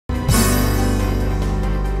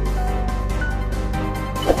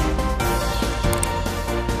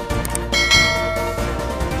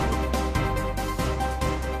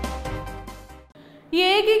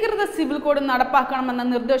Code നടപ്പാക്കണമെന്ന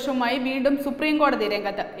നിർദ്ദേശവുമായി വീണ്ടും supreme കോടതി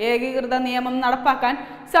രംഗത്ത്. ഏകീകൃത നിയമം നടപ്പാക്കാൻ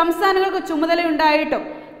സംസ്ഥാനങ്ങൾക്ക് ചുമതലയുണ്ടായിട്ടും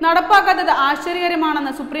നടപ്പാക്കാത്തത്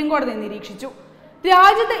ആശ്ചര്യകരമാണെന്ന് സുപ്രീം കോടതി നിരീക്ഷിച്ചു.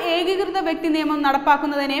 രാജ്യത്ത് ഏകീകൃത വ്യക്തി നിയമം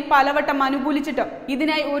നടപ്പാക്കുന്നതിനെ പലവട്ടം അനുകൂലിച്ചിട്ടും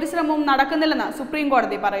ഇതിനായി ഒരു ശ്രമവും നടക്കുന്നില്ലെന്ന് സുപ്രീം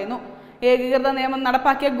കോടതി പറയുന്നു. ഏകീകൃത നിയമം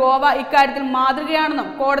നടപ്പാക്കിയ ഗോവ ഇക്കാര്യത്തിൽ മാതൃകയാണെന്നും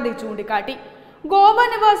കോടതി ചൂണ്ടിക്കാട്ടി. ഗോവ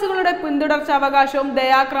നിവാസികളുടെ പിന്തുടർച്ചാവകാശവും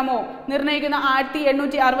ദയാക്രമവും നിർണ്ണയിക്കുന്ന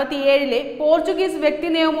 1867 പോർച്ചുഗീസ് വ്യക്തി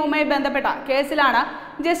നിയമവുമായി ബന്ധപ്പെട്ട കേസിലാണ്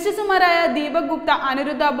ജസ്റ്റിസുമാരായ ദീപക് ഗുപ്ത,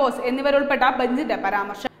 അനിരുദ്ധ ബോസ് എന്നിവരുൾപ്പെട്ട ബെഞ്ചിന്റെ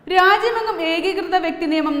പരാമർശം. രാജ്യമെങ്ങും ഏകീകൃത വ്യക്തി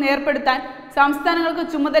നിയമം ഏർപ്പെടുത്താൻ സംസ്ഥാനങ്ങൾക്ക്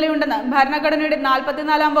ചുമതലയുണ്ടെന്ന് ഭരണഘടനയുടെ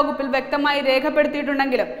 44-ാം വകുപ്പിൽ വ്യക്തമായി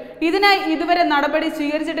രേഖപ്പെടുത്തിയിട്ടുണ്ടെങ്കിലും ഇതിനായി ഇതുവരെ നടപടി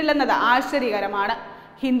സ്വീകരിച്ചിട്ടില്ലെന്നത് ആശ്ചര്യകരമാണ്.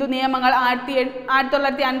 ഹിന്ദു നിയമങ്ങൾ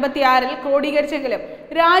 1956 ക്രോഡീകരിച്ചെങ്കിലും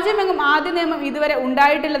രാജ്യമെങ്ങും ആദ്യ നിയമം ഇതുവരെ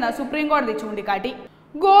ഉണ്ടായിട്ടില്ലെന്ന് സുപ്രീം കോടതി ചൂണ്ടിക്കാട്ടി.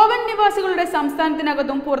 ഗോവൻ നിവാസികളുടെ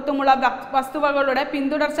സംസ്ഥാനത്തിനകത്തും പുറത്തുമുള്ള വസ്തുവകളുടെ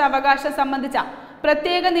പിന്തുടർച്ചാവകാശം സംബന്ധിച്ച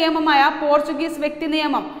പ്രത്യേക നിയമമായ പോർച്ചുഗീസ് വ്യക്തി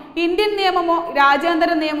നിയമം ഇന്ത്യൻ നിയമമോ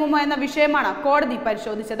രാജ്യാന്തര നിയമമോ എന്ന വിഷയമാണ് കോടതി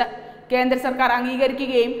പരിശോധിച്ചത്. കേന്ദ്ര സർക്കാർ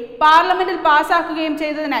അംഗീകരിക്കുകയും പാർലമെന്റിൽ പാസാക്കുകയും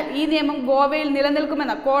ചെയ്തതിനാൽ ഈ നിയമം ഗോവയിൽ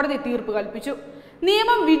നിലനിൽക്കുമെന്ന് കോടതി തീർപ്പ് കൽപ്പിച്ചു.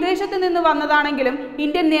 നിയമം വിദേശത്ത് നിന്ന് വന്നതാണെങ്കിലും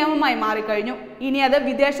ഇന്ത്യൻ നിയമമായി മാറിക്കഴിഞ്ഞു. ഇനി അത്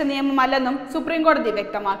വിദേശ നിയമമല്ലെന്നും സുപ്രീം കോടതി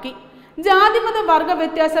വ്യക്തമാക്കി. ജാതിമത വർഗ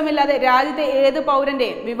വ്യത്യാസമില്ലാതെ രാജ്യത്തെ ഏത്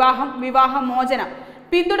പൗരന്റെയും വിവാഹം, വിവാഹമോചനം,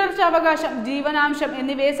 പിന്തുടർച്ചാവകാശം, ജീവനാംശം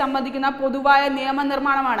എന്നിവയെ സംബന്ധിക്കുന്ന പൊതുവായ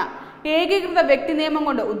നിയമനിർമ്മാണമാണ് ഏകീകൃത വ്യക്തി നിയമം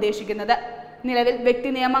കൊണ്ട് ഉദ്ദേശിക്കുന്നത്. നിലവിൽ വ്യക്തി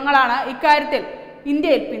നിയമങ്ങളാണ് ഇക്കാര്യത്തിൽ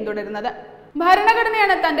ഇന്ത്യയിൽ പിന്തുടരുന്നത്.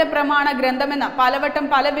 ഭരണഘടനയാണ് തന്റെ പ്രമാണ ഗ്രന്ഥമെന്ന് പലവട്ടം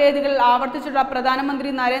പല വേദികളിൽ ആവർത്തിച്ചിട്ടുള്ള പ്രധാനമന്ത്രി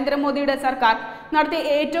നരേന്ദ്രമോദിയുടെ സർക്കാർ നടത്തിയ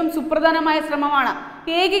ഏറ്റവും സുപ്രധാനമായ ശ്രമമാണ്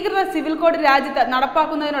ഏകീകൃത സിവിൽ കോഡ് രാജ്യത്ത്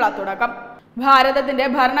നടപ്പാക്കുന്നതിനുള്ള തുടക്കം. ഭാരതത്തിന്റെ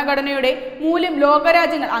ഭരണഘടനയുടെ മൂല്യം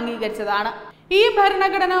ലോകരാജ്യങ്ങൾ അംഗീകരിച്ചതാണ്. ഈ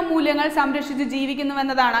ഭരണഘടനാ മൂല്യങ്ങൾ സംരക്ഷിച്ച്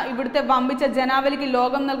ജീവിക്കുന്നുവെന്നതാണ് ഇവിടുത്തെ വമ്പിച്ച ജനാവലിക്ക്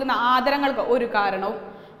ലോകം നൽകുന്ന ആദരങ്ങൾക്ക് ഒരു കാരണവും.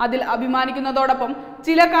 അതിൽ അഭിമാനിക്കുന്നതോടൊപ്പം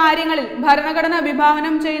ചില കാര്യങ്ങളിൽ ഭരണഘടന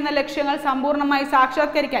വിഭാവനം ചെയ്യുന്ന ലക്ഷ്യങ്ങൾ സമ്പൂർണ്ണമായി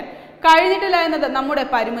സാക്ഷാത്കരിക്കാൻ കഴിഞ്ഞിട്ടില്ല എന്നത് നമ്മുടെ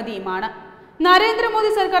പരിമിതിയുമാണ്. നരേന്ദ്രമോദി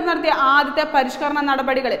സർക്കാർ നടത്തിയ ആദ്യത്തെ പരിഷ്കരണ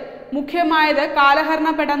നടപടികളിൽ മുഖ്യമായത്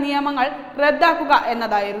കാലഹരണപ്പെട്ട നിയമങ്ങൾ റദ്ദാക്കുക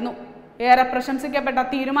എന്നതായിരുന്നു. ഏറെ പ്രശംസിക്കപ്പെട്ട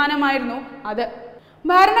തീരുമാനമായിരുന്നു അത്.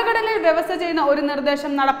 ഭരണഘടനയിൽ വ്യവസ്ഥ ചെയ്യുന്ന ഒരു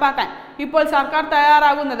നിർദ്ദേശം നടപ്പാക്കാൻ ഇപ്പോൾ സർക്കാർ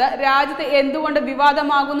തയ്യാറാകുന്നത് രാജ്യത്ത് എന്തുകൊണ്ട്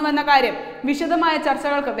വിവാദമാകുന്നുവെന്ന കാര്യം വിശദമായ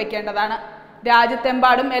ചർച്ചകൾക്ക് വെക്കേണ്ടതാണ്.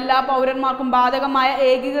 രാജ്യത്തെമ്പാടും എല്ലാ പൗരന്മാർക്കും ബാധകമായ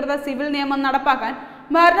ഏകീകൃത സിവിൽ നിയമം നടപ്പാക്കാൻ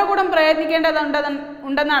ഭരണകൂടം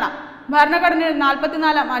പ്രയത്നിക്കേണ്ടതുണ്ടെന്നാണ് ഭരണഘടനയുടെ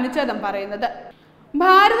 44-ാം അനുച്ഛേദം പറയുന്നത്.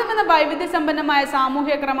 ഭാരതം എന്ന വൈവിധ്യസമ്പന്നമായ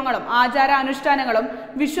സാമൂഹ്യ ക്രമങ്ങളും ആചാരാനുഷ്ഠാനങ്ങളും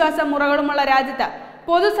വിശ്വാസ മുറകളുമുള്ള രാജ്യത്ത്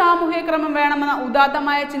പൊതു സാമൂഹ്യ ക്രമം വേണമെന്ന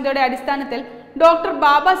ഉദാത്തമായ ചിന്തയുടെ അടിസ്ഥാനത്തിൽ ഡോക്ടർ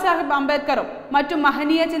ബാബാ സാഹിബ് അംബേദ്കറും മറ്റു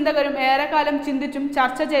മഹനീയ ചിന്തകരും ഏറെക്കാലം ചിന്തിച്ചും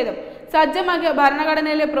ചർച്ച ചെയ്തും സജ്ജമാക്കിയ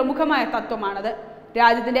ഭരണഘടനയിലെ പ്രമുഖമായ തത്വമാണത്.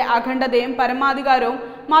 രാജ്യത്തിന്റെ അഖണ്ഡതയും പരമാധികാരവും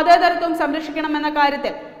മതേതരത്വവും സംരക്ഷിക്കണമെന്ന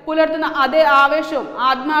കാര്യത്തിൽ പുലർത്തുന്ന അതേ ആവേശവും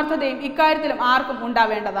ആത്മാർത്ഥതയും ഇക്കാര്യത്തിലും ആർക്കും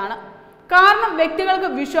ഉണ്ടാവേണ്ടതാണ്. കാരണം വ്യക്തികൾക്ക്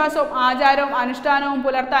വിശ്വാസവും ആചാരവും അനുഷ്ഠാനവും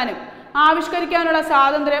പുലർത്താനും ആവിഷ്കരിക്കാനുള്ള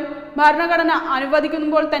സ്വാതന്ത്ര്യം ഭരണഘടന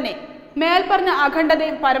അനുവദിക്കുമ്പോൾ തന്നെ മേൽപ്പറഞ്ഞ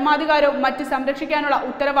അഖണ്ഡതയും പരമാധികാരവും മറ്റ് സംരക്ഷിക്കാനുള്ള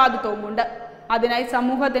ഉത്തരവാദിത്വവുമുണ്ട്. അതിനായി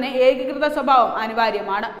സമൂഹത്തിന് ഏകീകൃത സ്വഭാവം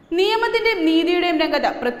അനിവാര്യമാണ്. നിയമത്തിന്റെയും നീതിയുടെയും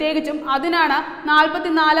രംഗത്ത് പ്രത്യേകിച്ചും അതിനാണ്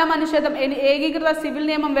 44-ാം അനുച്ഛേദം ഏകീകൃത സിവിൽ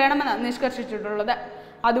നിയമം വേണമെന്ന് നിഷ്കർഷിച്ചിട്ടുള്ളത്.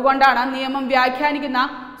 അതുകൊണ്ടാണ് നിയമം വ്യാഖ്യാനിക്കുന്ന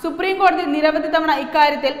സുപ്രീം കോടതി നിരവധി തവണ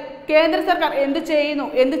ഇക്കാര്യത്തിൽ കേന്ദ്ര സർക്കാർ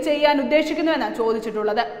എന്ത് ചെയ്യാൻ ഉദ്ദേശിക്കുന്നുവെന്ന്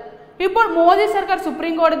ചോദിച്ചിട്ടുള്ളത്. ഇപ്പോൾ മോദി സർക്കാർ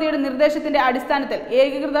സുപ്രീം കോടതിയുടെ നിർദ്ദേശത്തിന്റെ അടിസ്ഥാനത്തിൽ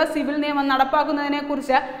ഏകീകൃത സിവിൽ നിയമം നടപ്പാക്കുന്നതിനെ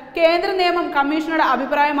കുറിച്ച് കേന്ദ്ര നിയമം കമ്മീഷനുടെ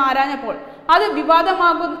അഭിപ്രായം ആരാഞ്ഞപ്പോൾ അത്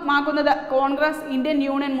വിവാദമാക്കുന്നത് കോൺഗ്രസ്, ഇന്ത്യൻ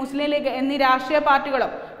യൂണിയൻ മുസ്ലിം ലീഗ് എന്നീ രാഷ്ട്രീയ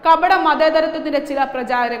പാർട്ടികളും കപട മതേതരത്വത്തിന്റെ ചില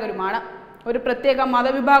പ്രചാരകരുമാണ്. ഒരു പ്രത്യേക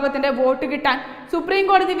മതവിഭാഗത്തിന്റെ വോട്ട് കിട്ടാൻ സുപ്രീം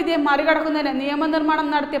കോടതി വിധിയെ മറികടക്കുന്നതിന് നിയമനിർമ്മാണം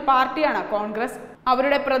നടത്തിയ പാർട്ടിയാണ് കോൺഗ്രസ്.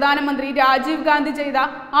 അവരുടെ പ്രധാനമന്ത്രി രാജീവ് ഗാന്ധി ചെയ്ത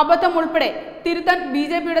അബദ്ധം ഉൾപ്പെടെ തിരുത്താൻ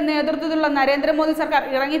BJPയുടെ നേതൃത്വത്തിലുള്ള നരേന്ദ്രമോദി സർക്കാർ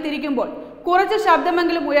ഇറങ്ങിത്തിരിക്കുമ്പോൾ കുറച്ച്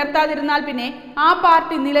ശബ്ദമെങ്കിലും ഉയർത്താതിരുന്നാൽ പിന്നെ ആ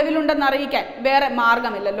പാർട്ടി നിലവിലുണ്ടെന്നറിയിക്കാൻ വേറെ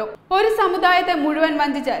മാർഗമില്ലല്ലോ. ഒരു സമുദായത്തെ മുഴുവൻ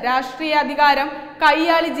വഞ്ചിച്ച് രാഷ്ട്രീയ അധികാരം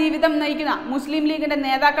കയ്യാളി ജീവിതം നയിക്കുന്ന മുസ്ലിം ലീഗിന്റെ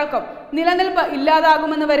നേതാക്കൾക്കും നിലനിൽപ്പ്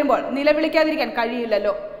ഇല്ലാതാകുമെന്ന് വരുമ്പോൾ നിലവിളിക്കാതിരിക്കാൻ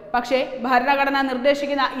കഴിയില്ലല്ലോ. പക്ഷേ ഭരണഘടന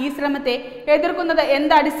നിർദ്ദേശിക്കുന്ന ഈ ശ്രമത്തെ എതിർക്കുന്നത്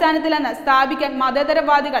എന്തടിസ്ഥാനത്തിലെന്ന് സ്ഥാപിക്കാൻ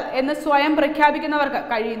മതേതരവാദികൾ എന്ന് സ്വയം പ്രഖ്യാപിക്കുന്നവർക്ക്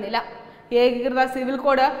കഴിയുന്നില്ല. ഏകീകൃത സിവിൽ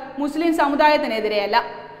കോഡ് മുസ്ലിം സമുദായത്തിനെതിരെയല്ല.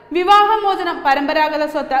 വിവാഹമോചനം, പരമ്പരാഗത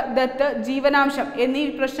സ്വത്ത്, ദത്ത്, ജീവനാംശം എന്നീ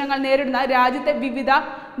പ്രശ്നങ്ങൾ നേരിടുന്ന രാജ്യത്തെ വിവിധ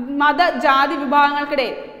മത ജാതി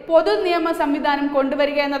വിഭാഗങ്ങൾക്കിടയിൽ പൊതു നിയമ സംവിധാനം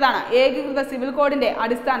കൊണ്ടുവരിക എന്നതാണ് ഏകീകൃത സിവിൽ കോഡിന്റെ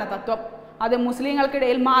അടിസ്ഥാന തത്വം. അത്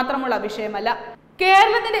മുസ്ലിങ്ങൾക്കിടയിൽ മാത്രമുള്ള വിഷയമല്ല.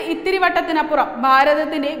 കേരളത്തിന്റെ ഇത്തിരി വട്ടത്തിനപ്പുറം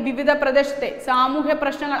ഭാരതത്തിന്റെ വിവിധ പ്രദേശത്തെ സാമൂഹ്യ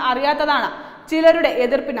പ്രശ്നങ്ങൾ അറിയാത്തതാണ് ചിലരുടെ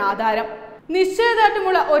എതിർപ്പിന് ആധാരം.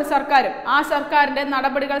 നിശ്ചയദാർഢ്യമുള്ള ഒരു സർക്കാരും ആ സർക്കാരിന്റെ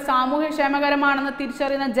നടപടികൾ സാമൂഹ്യക്ഷേമകരമാണെന്ന്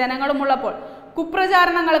തിരിച്ചറിയുന്ന ജനങ്ങളുമുള്ളപ്പോൾ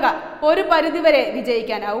കുപ്രചാരണങ്ങൾക്ക് ഒരു പരിധിവരെ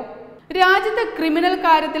വിജയിക്കാനാവും. രാജ്യത്ത് ക്രിമിനൽ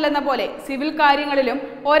കാര്യത്തിൽ എന്ന പോലെ സിവിൽ കാര്യങ്ങളിലും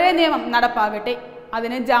ഒരേ നിയമം നടപ്പാകട്ടെ.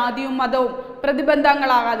 അതിന് ജാതിയും മതവും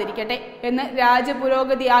പ്രതിബന്ധങ്ങളാകാതിരിക്കട്ടെ എന്ന്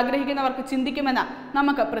രാജ്യപുരോഗതി ആഗ്രഹിക്കുന്നവർക്ക് ചിന്തിക്കുമെന്ന്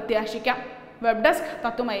നമുക്ക് പ്രത്യാശിക്കാം. Web desk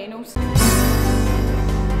Tatwamayi news.